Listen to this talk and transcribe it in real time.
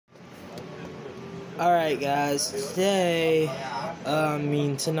Alright guys,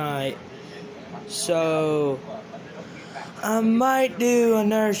 tonight, so I might do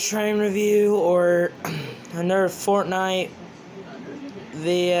another train review or another Fortnite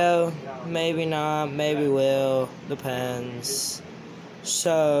video, maybe not, maybe will, depends.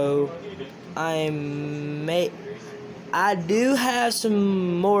 So, I do have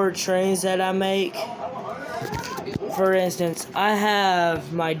some more trains that I make. For instance, I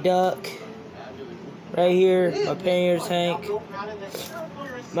have my duck right here, my painter tank.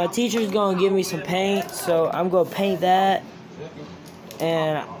 My teacher's gonna give me some paint, so I'm gonna paint that,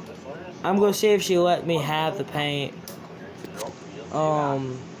 and I'm gonna see if she let me have the paint.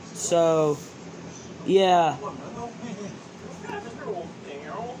 So yeah,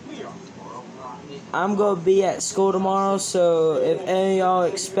 I'm gonna be at school tomorrow, so if any of y'all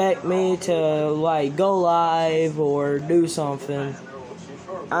expect me to like go live or do something,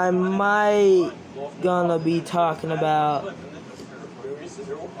 I might gonna be talking about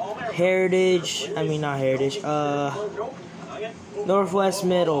Northwest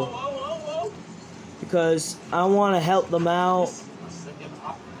Middle, because I want to help them out.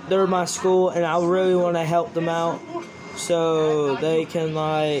 They're my school, and I really want to help them out so they can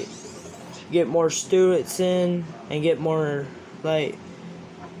like get more students in and get more like.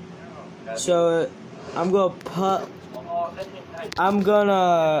 So I'm gonna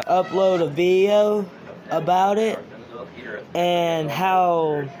upload a video about it and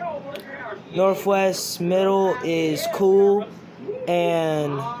how Northwest Middle is cool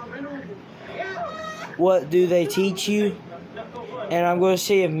and what do they teach you. And I'm going to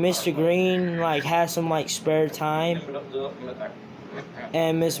see if Mr. Green like has some like spare time,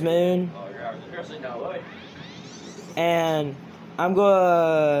 and Miss Moon, and I'm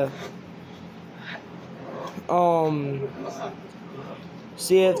going to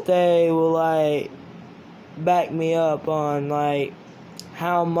see if they will like back me up on like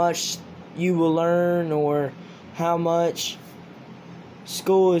how much you will learn or how much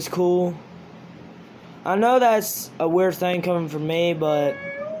school is cool. I know that's a weird thing coming from me, but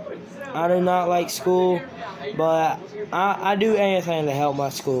I do not like school, but I do anything to help my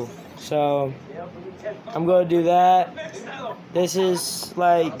school. So I'm going to do that. This is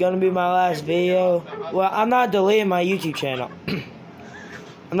like going to be my last video. Well, I'm not deleting my YouTube channel.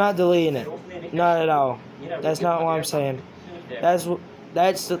 I'm not deleting it. Not at all. That's not what I'm saying. This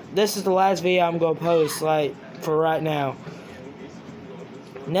is the last video I'm going to post, like, for right now.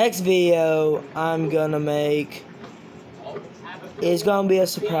 Next video I'm going to make is going to be a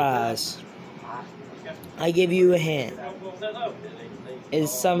surprise. I give you a hint.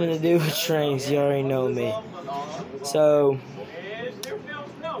 It's something to do with trains. You already know me. So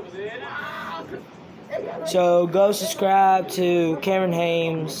go subscribe to Cameron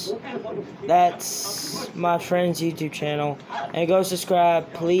Haynes. That's my friend's YouTube channel. And go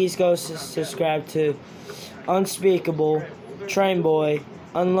subscribe. Please go subscribe to Unspeakable, Train Boy,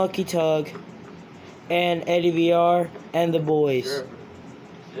 Unlucky Tug, and Eddie VR, and the boys.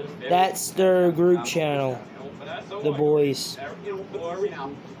 That's their group channel, the boys.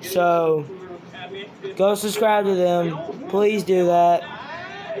 So go subscribe to them. Please do that.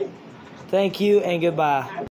 Thank you and goodbye.